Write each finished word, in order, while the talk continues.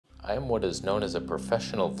I am what is known as a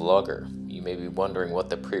professional vlogger. You may be wondering what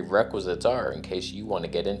the prerequisites are in case you want to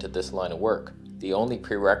get into this line of work. The only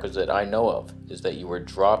prerequisite I know of is that you were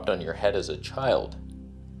dropped on your head as a child.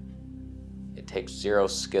 It takes zero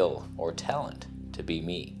skill or talent to be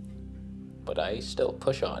me. But I still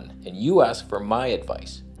push on, and you ask for my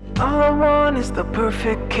advice. All I want is the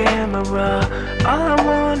perfect camera. All I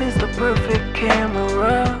want is the perfect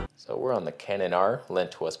camera. So we're on the Canon R,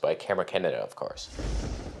 lent to us by Camera Canada, of course,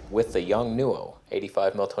 with the Yongnuo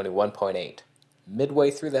 85mm 1.8.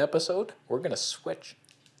 Midway through the episode, we're going to switch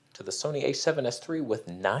to the Sony a7S III with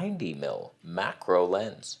 90mm macro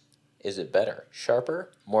lens. Is it better,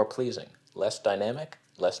 sharper, more pleasing, less dynamic,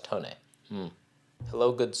 less tone?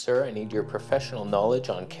 Hello, good sir. I need your professional knowledge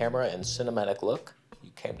on camera and cinematic look.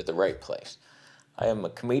 You came to the right place. I am a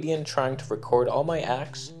comedian trying to record all my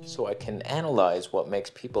acts so I can analyze what makes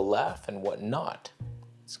people laugh and what not.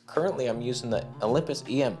 So currently I'm using the Olympus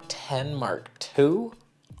EM10 Mark II.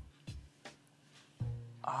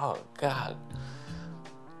 Oh God.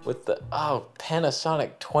 With the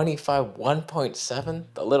Panasonic 25 1.7,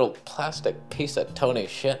 the little plastic piece of Tony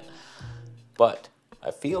shit. But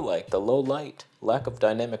I feel like the low light, lack of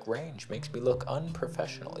dynamic range makes me look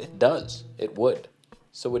unprofessional. It does. It would.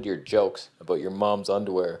 So would your jokes about your mom's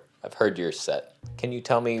underwear. I've heard your set. Can you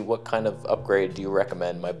tell me what kind of upgrade do you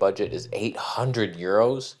recommend? My budget is 800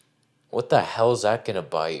 euros. What the hell is that gonna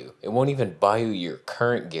buy you? It won't even buy you your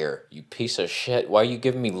current gear, you piece of shit. Why are you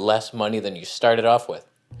giving me less money than you started off with?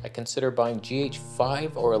 I consider buying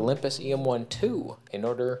GH5 or Olympus EM1 II in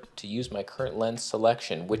order to use my current lens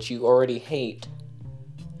selection, which you already hate.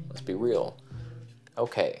 Let's be real.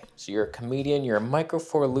 Okay, so you're a comedian, you're a Micro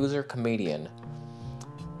Four loser comedian.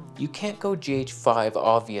 You can't go GH5,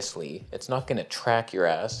 obviously. It's not gonna track your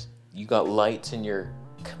ass. You got lights in your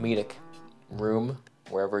comedic room,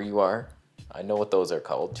 wherever you are. I know what those are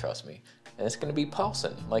called, trust me. And it's gonna be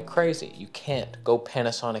pulsing like crazy. You can't go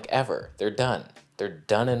Panasonic ever. They're done. They're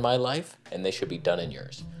done in my life, and they should be done in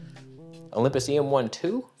yours. Olympus EM1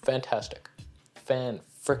 II, fantastic.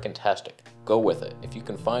 Fan-frickin-tastic. Go with it. If you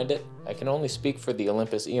can find it, I can only speak for the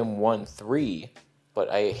Olympus EM1 III, but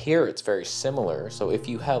I hear it's very similar, so if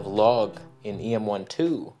you have log in EM1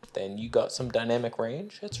 II, then you got some dynamic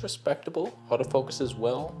range. It's respectable. Autofocus is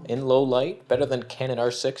well, in low light, better than Canon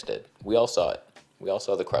R6 did. We all saw it. We all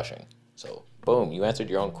saw the crushing. So, boom, you answered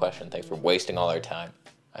your own question. Thanks for wasting all our time.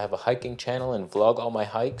 I have a hiking channel and vlog all my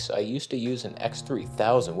hikes. I used to use an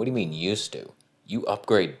X3000. What do you mean used to? You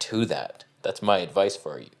upgrade to that. That's my advice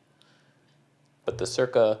for you. But the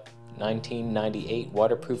circa 1998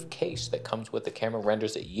 waterproof case that comes with the camera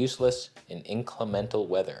renders it useless in inclemental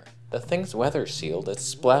weather. The thing's weather sealed, it's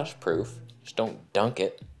splash proof. Just don't dunk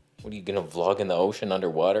it. What are you gonna vlog in the ocean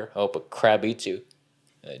underwater? I hope a crab eats you.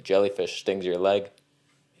 A jellyfish stings your leg.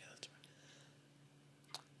 Yeah, that's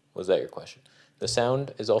right. Was that your question? The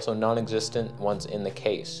sound is also non-existent once in the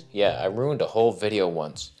case. Yeah, I ruined a whole video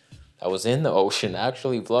once. I was in the ocean,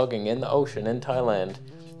 actually vlogging in the ocean in Thailand,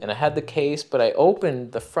 and I had the case, but I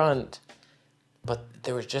opened the front, but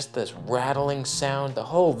there was just this rattling sound. The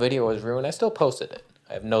whole video was ruined. I still posted it.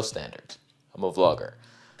 I have no standards. I'm a vlogger.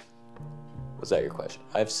 Was that your question?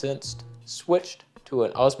 I've since switched to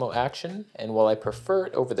an Osmo Action, and while I prefer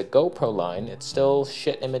it over the GoPro line, it's still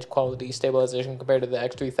shit image quality stabilization compared to the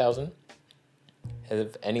X3000.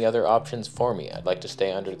 Have any other options for me? I'd like to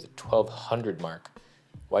stay under the 1200 mark.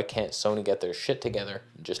 Why can't Sony get their shit together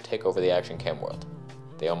and just take over the action cam world?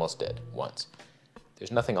 They almost did, once.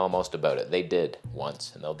 There's nothing almost about it. They did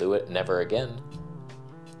once, and they'll do it never again.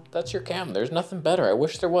 That's your cam. There's nothing better. I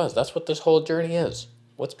wish there was. That's what this whole journey is.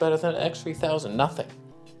 What's better than an X3000? Nothing.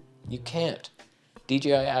 You can't.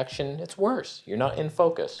 DJI Action, it's worse. You're not in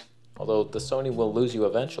focus. Although the Sony will lose you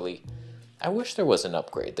eventually. I wish there was an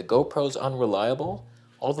upgrade. The GoPro's unreliable.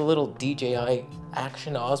 All the little DJI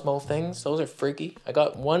Action Osmo things, those are freaky. I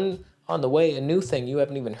got one on the way, a new thing you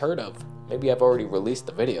haven't even heard of. Maybe I've already released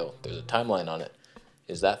the video. There's a timeline on it.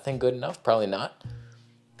 Is that thing good enough? Probably not.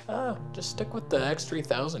 Just stick with the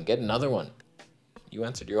X3000. Get another one. You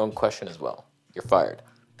answered your own question as well. You're fired.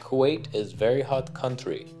 Kuwait is very hot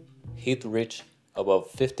country. Heat rich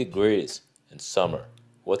above 50 degrees in summer.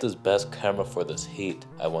 What is best camera for this heat?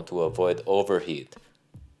 I want to avoid overheat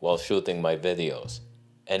while shooting my videos.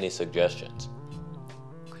 Any suggestions?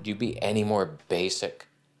 Could you be any more basic?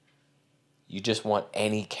 You just want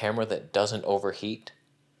any camera that doesn't overheat?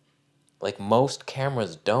 Like most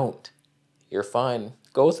cameras don't. You're fine.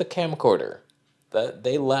 Go with a camcorder.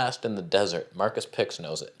 They last in the desert. Marcus Pix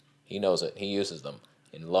knows it. He knows it. He uses them.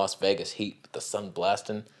 In Las Vegas heat with the sun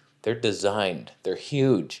blasting. They're designed. They're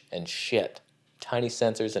huge and shit. Tiny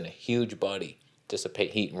sensors and a huge body.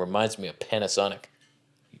 dissipate heat and reminds me of Panasonic.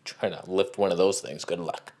 You try to lift one of those things, good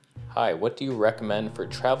luck. Hi, what do you recommend for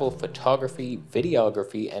travel photography,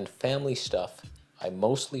 videography, and family stuff? I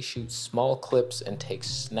mostly shoot small clips and take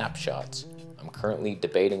snapshots. I'm currently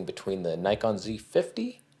debating between the Nikon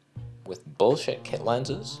Z50 with bullshit kit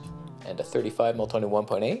lenses and a 35mm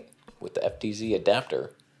 21.8 with the FTZ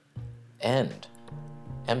adapter and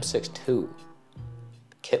M6 II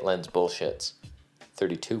kit lens bullshits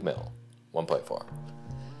 32mm 1.4.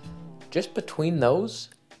 Just between those,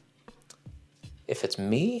 if it's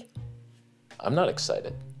me, I'm not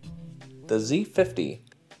excited. The Z50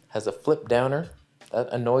 has a flip downer.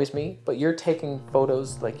 That annoys me, but you're taking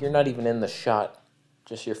photos like you're not even in the shot,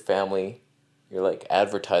 just your family. You're like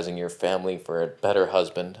advertising your family for a better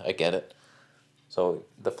husband. I get it. So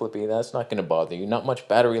the flippy, that's not going to bother you. Not much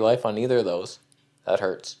battery life on either of those. That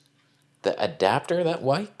hurts. The adapter,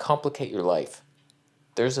 why complicate your life?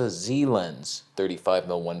 There's a Z lens,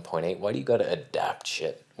 35mm 1.8. Why do you got to adapt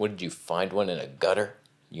shit? What, did you find one in a gutter?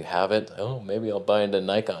 You have it? Oh, maybe I'll buy into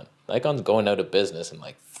Nikon. Nikon's going out of business in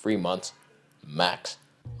like 3 months. Max.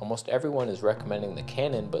 Almost everyone is recommending the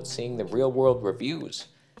Canon, but seeing the real-world reviews,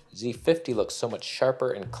 Z50 looks so much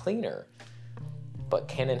sharper and cleaner. But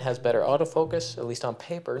Canon has better autofocus, at least on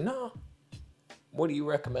paper. No. What do you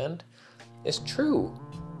recommend? It's true.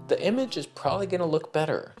 The image is probably going to look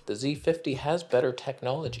better. The Z50 has better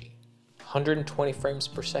technology. 120 frames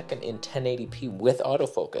per second in 1080p with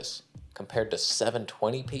autofocus compared to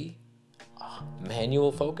 720p.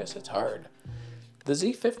 Manual focus, it's hard. The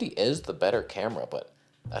Z50 is the better camera, but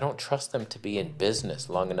I don't trust them to be in business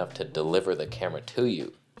long enough to deliver the camera to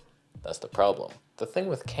you. That's the problem. The thing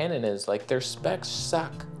with Canon is like their specs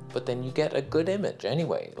suck, but then you get a good image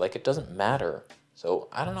anyway. Like it doesn't matter. So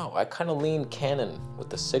I don't know, I kind of lean Canon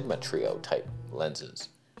with the Sigma Trio type lenses.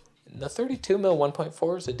 The 32mm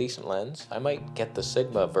 1.4 is a decent lens. I might get the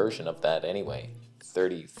Sigma version of that anyway.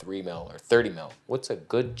 33mm or 30mm. What's a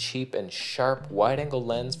good, cheap, and sharp wide-angle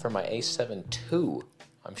lens for my A7 II?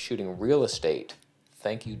 I'm shooting real estate.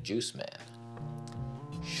 Thank you, Juice Man.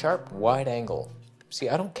 Sharp wide angle. See,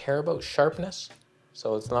 I don't care about sharpness,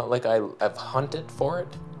 so it's not like I've hunted for it.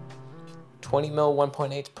 20mm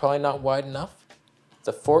 1.8 is probably not wide enough.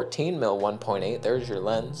 The 14mm 1.8, there's your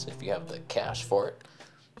lens if you have the cash for it.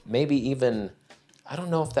 Maybe even, I don't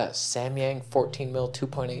know if that Samyang 14mm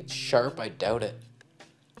 2.8 is sharp, I doubt it.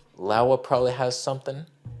 Laowa probably has something.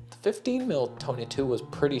 The 15mm Tony 2 was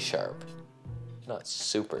pretty sharp. Not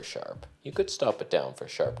super sharp. You could stop it down for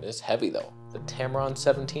sharpness. Heavy though. The Tamron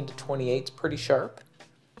 17 to 28 is pretty sharp.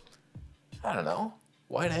 I don't know.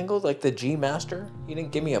 Wide angle like the G Master. You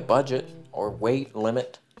didn't give me a budget or weight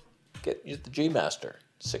limit. Use the G Master.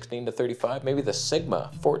 16 to 35. Maybe the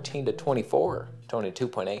Sigma 14 to 24. Tony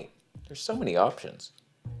 2.8. There's so many options.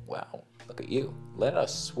 Wow. Look at you. Let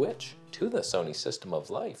us switch to the Sony system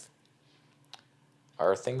of life.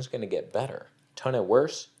 Are things going to get better? Ton of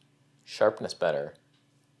worse? Sharpness better?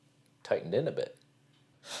 Tightened in a bit.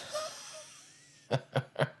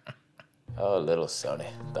 Oh, little Sony.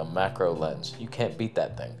 The macro lens. You can't beat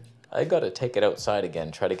that thing. I gotta take it outside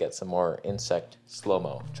again, try to get some more insect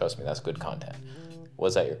slow-mo. Trust me, that's good content.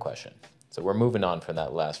 Was that your question? So we're moving on from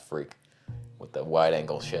that last freak with the wide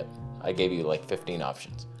angle shit. I gave you like 15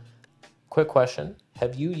 options. Quick question.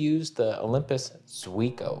 Have you used the Olympus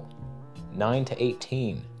Zuiko 9 to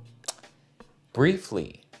 18?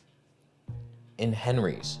 Briefly. In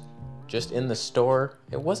Henry's. Just in the store.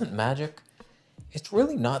 It wasn't magic. It's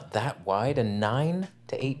really not that wide. A 9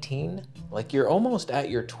 to 18? Like you're almost at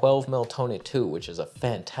your 12mm Tony 2, which is a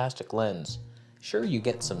fantastic lens. Sure, you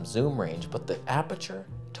get some zoom range, but the aperture,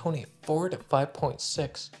 Tony 4 to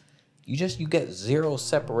 5.6, you get zero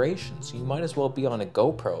separation, so you might as well be on a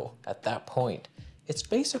GoPro at that point. It's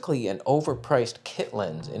basically an overpriced kit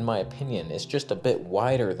lens, in my opinion. It's just a bit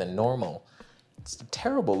wider than normal. It's a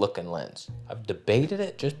terrible looking lens. I've debated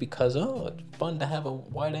it just because, oh, it's fun to have a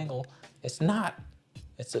wide angle. It's not.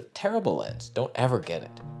 It's a terrible lens. Don't ever get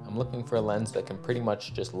it. I'm looking for a lens that can pretty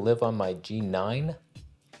much just live on my G9.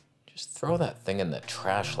 Just throw that thing in the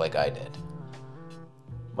trash like I did.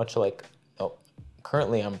 Much like,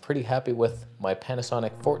 currently I'm pretty happy with my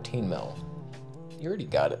Panasonic 14mm. You already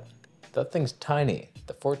got it. That thing's tiny.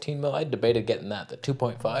 The 14mm, I debated getting that. The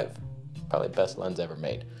 2.5, probably best lens ever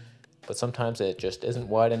made. But sometimes it just isn't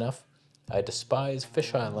wide enough. I despise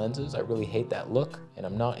fisheye lenses. I really hate that look, and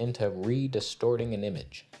I'm not into re-distorting an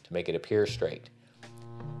image to make it appear straight.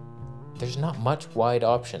 There's not much wide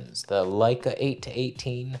options. The Leica 8 to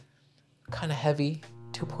 18, kind of heavy.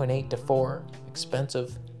 2.8 to 4,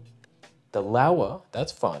 expensive. The Laowa,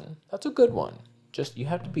 that's fun. That's a good one. Just, you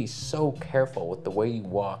have to be so careful with the way you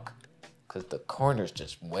walk because the corners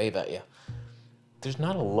just wave at you. There's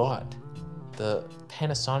not a lot. The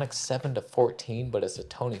Panasonic 7 to 14, but it's a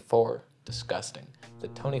Tony 4. Disgusting. The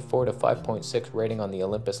Tony 4 to 5.6 rating on the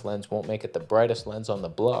Olympus lens won't make it the brightest lens on the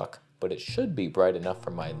block, but it should be bright enough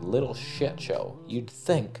for my little shit show. You'd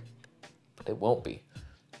think, but it won't be.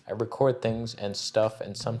 I record things and stuff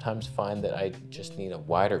and sometimes find that I just need a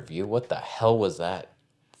wider view. What the hell was that?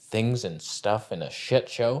 Things and stuff in a shit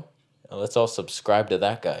show? Now let's all subscribe to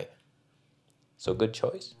that guy. So good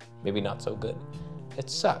choice? Maybe not so good. It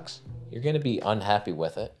sucks. You're going to be unhappy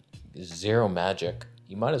with it. Zero magic.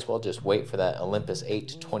 You might as well just wait for that Olympus 8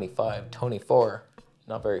 to 25 Tony 4.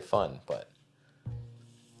 Not very fun, but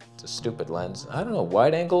it's a stupid lens. I don't know,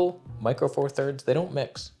 wide angle, micro four thirds, they don't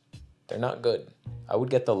mix. They're not good. I would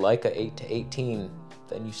get the Leica 8 to 18,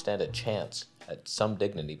 then you stand a chance at some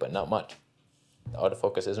dignity, but not much. The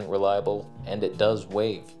autofocus isn't reliable, and it does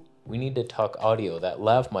wave. We need to talk audio. That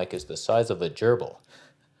lav mic is the size of a gerbil.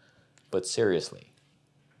 But seriously,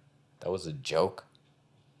 that was a joke.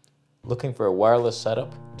 Looking for a wireless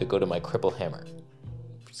setup to go to my cripple hammer.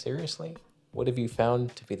 Seriously? What have you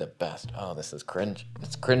found to be the best? Oh, this is cringe.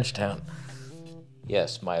 It's cringe town.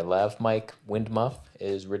 Yes, my lav mic wind muff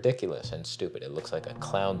is ridiculous and stupid. It looks like a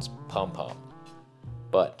clown's pom-pom.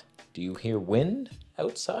 But do you hear wind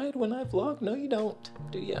outside when I vlog? No, you don't,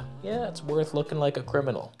 do ya? Yeah, it's worth looking like a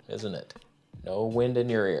criminal, isn't it? No wind in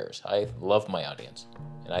your ears. I love my audience,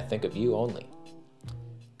 and I think of you only.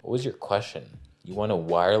 What was your question? You want a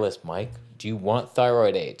wireless mic? Do you want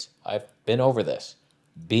thyroid aids? I've been over this.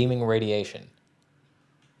 Beaming radiation.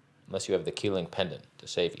 Unless you have the Keeling pendant to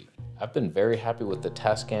save you. I've been very happy with the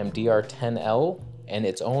Tascam DR10L and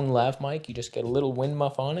its own lav mic. You just get a little wind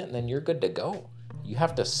muff on it and then you're good to go. You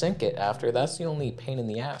have to sync it after. That's the only pain in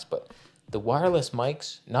the ass. But the wireless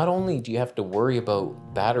mics, not only do you have to worry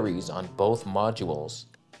about batteries on both modules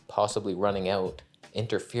possibly running out,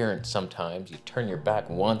 interference sometimes, you turn your back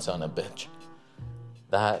once on a bitch.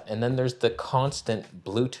 That, and then there's the constant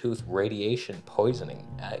Bluetooth radiation poisoning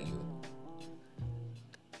at you.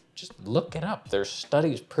 Just look it up. There's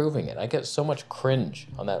studies proving it. I get so much cringe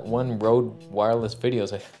on that one Rode wireless video.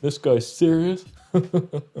 It's like, this guy's serious?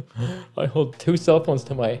 I hold 2 cell phones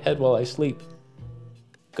to my head while I sleep.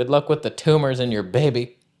 Good luck with the tumors in your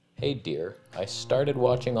baby. Hey dear, I started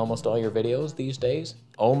watching almost all your videos these days.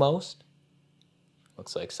 Almost.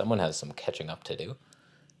 Looks like someone has some catching up to do.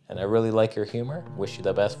 And I really like your humor. Wish you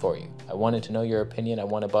the best for you. I wanted to know your opinion. I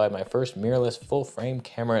want to buy my first mirrorless full-frame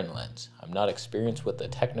camera and lens. I'm not experienced with the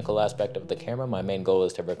technical aspect of the camera. My main goal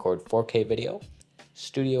is to record 4K video,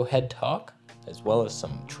 studio head talk, as well as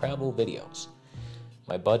some travel videos.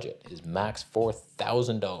 My budget is max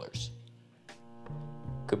 $4,000.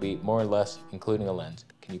 Could be more or less, including a lens.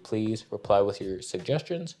 Can you please reply with your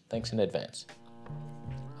suggestions? Thanks in advance.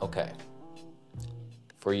 Okay.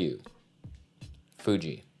 For you,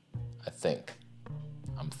 Fuji.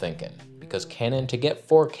 I'm thinking. Because Canon, to get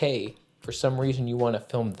 4K, for some reason you want to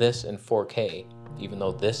film this in 4K, even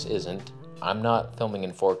though this isn't. I'm not filming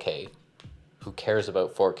in 4K. Who cares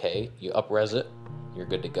about 4K? You up-res it, you're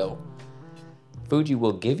good to go. Fuji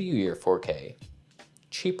will give you your 4K,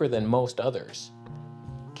 cheaper than most others.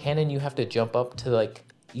 Canon, you have to jump up to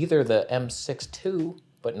like either the M6 II,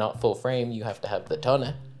 but not full frame, you have to have the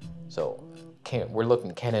tonne. So we're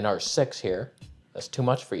looking Canon R6 here. That's too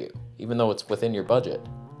much for you, even though it's within your budget.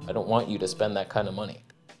 I don't want you to spend that kind of money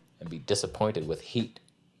and be disappointed with heat.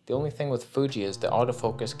 The only thing with Fuji is the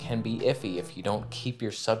autofocus can be iffy if you don't keep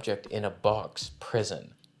your subject in a box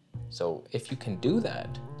prison. So if you can do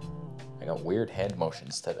that, I got weird hand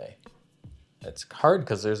motions today. It's hard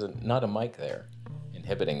because there's not a mic there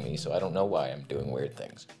inhibiting me, so I don't know why I'm doing weird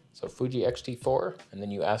things. So Fuji X-T4, and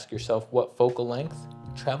then you ask yourself what focal length,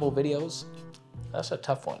 travel videos, that's a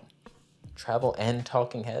tough one. Travel and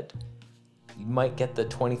talking head. You might get the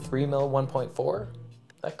 23mm 1.4.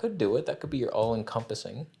 That could do it. That could be your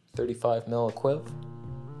all-encompassing 35mm equiv.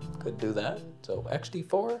 Could do that. So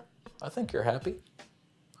XT4, I think you're happy.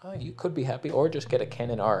 You could be happy, or just get a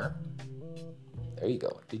Canon R. There you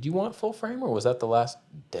go. Did you want full frame, or was that the last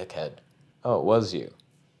dickhead? Oh, it was you.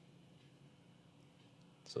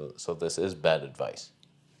 So this is bad advice.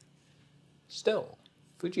 Still,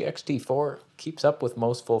 Fuji X-T4 keeps up with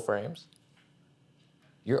most full frames.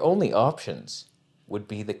 Your only options would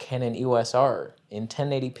be the Canon EOS R in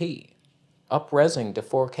 1080p, up-resing to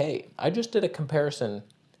 4K. I just did a comparison,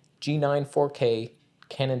 G9 4K,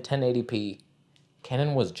 Canon 1080p.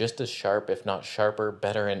 Canon was just as sharp, if not sharper,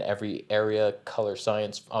 better in every area, color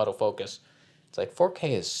science, autofocus. It's like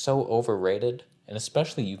 4K is so overrated, and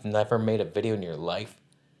especially you've never made a video in your life.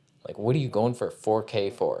 Like, what are you going for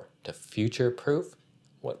 4K for? To future-proof?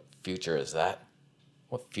 What future is that?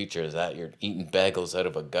 What future is that? You're eating bagels out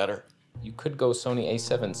of a gutter? You could go Sony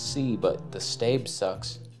A7C, but the stab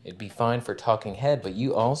sucks. It'd be fine for talking head, but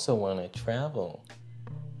you also want to travel.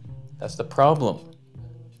 That's the problem.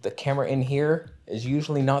 The camera in here is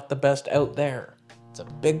usually not the best out there. It's a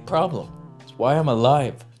big problem. It's why I'm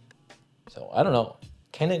alive. So I don't know.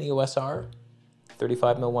 Canon EOS R,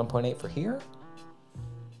 35mm 1.8 for here.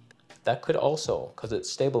 That could also, because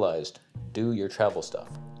it's stabilized, do your travel stuff.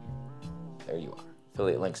 There you are.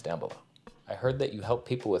 Affiliate links down below. I heard that you help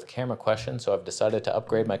people with camera questions, so I've decided to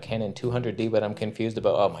upgrade my Canon 200D, but I'm confused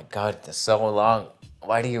about, oh my god, it's so long.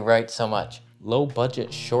 Why do you write so much? Low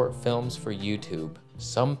budget short films for YouTube,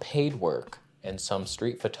 some paid work, and some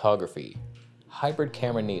street photography. Hybrid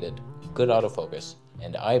camera needed, good autofocus,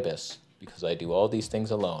 and IBIS, because I do all these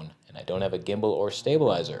things alone, and I don't have a gimbal or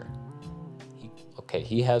stabilizer.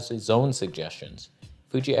 He has his own suggestions.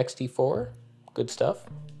 Fuji X-T4, good stuff.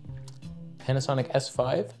 Panasonic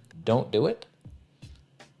S5, don't do it.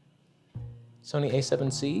 Sony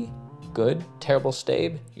A7C, good. Terrible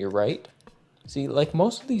stab, you're right. See, like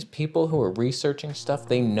most of these people who are researching stuff,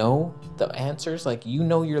 they know the answers. Like, you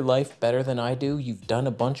know your life better than I do. You've done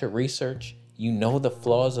a bunch of research. You know the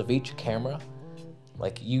flaws of each camera.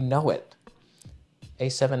 Like, you know it.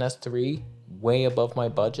 A7S III, way above my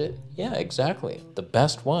budget. Yeah, exactly. The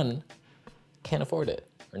best one, can't afford it.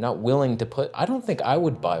 Or not willing to put, I don't think I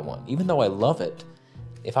would buy one, even though I love it.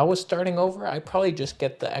 If I was starting over, I'd probably just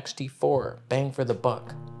get the X-T4, bang for the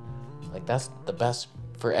buck. Like, that's the best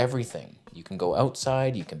for everything. You can go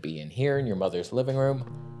outside, you can be in here in your mother's living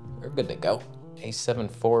room. We're good to go. A7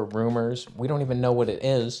 IV rumors, we don't even know what it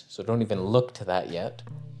is, so don't even look to that yet.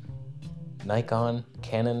 Nikon,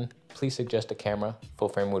 Canon, please suggest a camera. Full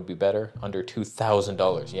frame would be better, under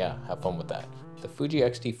 $2,000. Yeah, have fun with that. The Fuji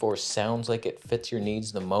X-T4 sounds like it fits your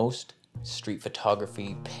needs the most. Street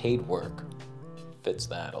photography, paid work, fits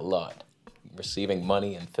that a lot. Receiving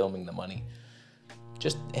money and filming the money.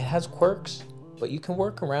 Just, it has quirks, but you can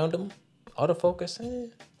work around them. Autofocus,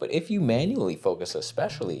 But if you manually focus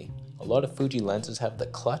especially, a lot of Fuji lenses have the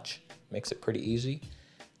clutch, makes it pretty easy.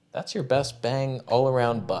 That's your best bang all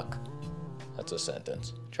around buck. That's a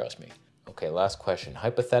sentence, trust me. Okay, last question.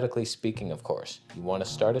 Hypothetically speaking, of course, you want to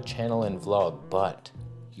start a channel and vlog, but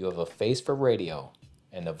you have a face for radio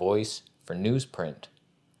and a voice for newsprint.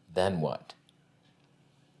 Then what?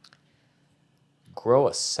 Grow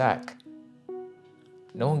a sack.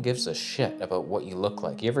 No one gives a shit about what you look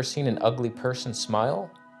like. You ever seen an ugly person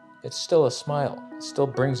smile? It's still a smile. It still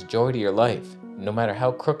brings joy to your life. No matter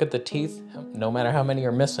how crooked the teeth, no matter how many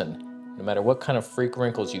are missing, no matter what kind of freak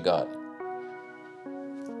wrinkles you got.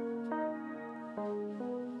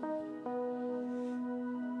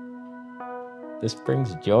 This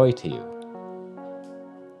brings joy to you.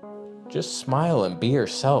 Just smile and be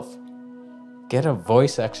yourself. Get a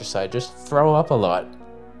voice exercise, just throw up a lot.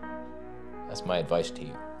 That's my advice to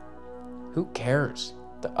you. Who cares?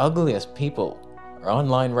 The ugliest people are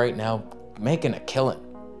online right now making a killing.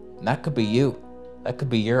 And that could be you. That could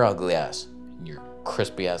be your ugly ass. And your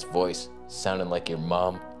crispy ass voice sounding like your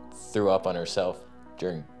mom threw up on herself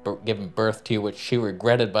during giving birth to you, which she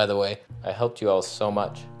regretted, by the way. I helped you all so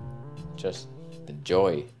much. Just the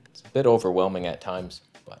joy. It's a bit overwhelming at times,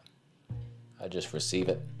 but I just receive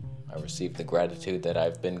it. I receive the gratitude that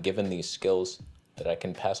I've been given these skills that I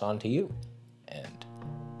can pass on to you. And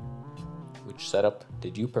which setup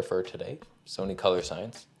did you prefer today? Sony Color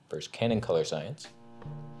Science versus Canon Color Science.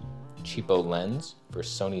 Cheapo lens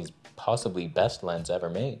versus Sony's possibly best lens ever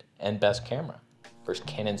made and best camera versus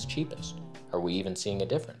Canon's cheapest. Are we even seeing a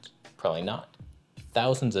difference? Probably not.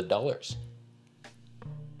 Thousands of dollars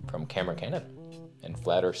from Camera Canada and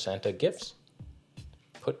Flatter Santa gifts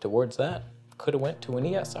put towards that. Could have went to an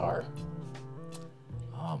ESR.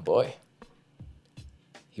 Oh boy.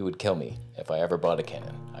 He would kill me if I ever bought a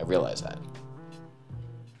Canon. I realize that.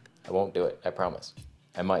 I won't do it, I promise.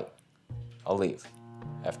 I might. I'll leave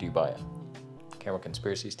after you buy a Camera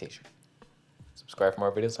Conspiracies t-shirt. Subscribe for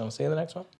more videos and I'll see you in the next one.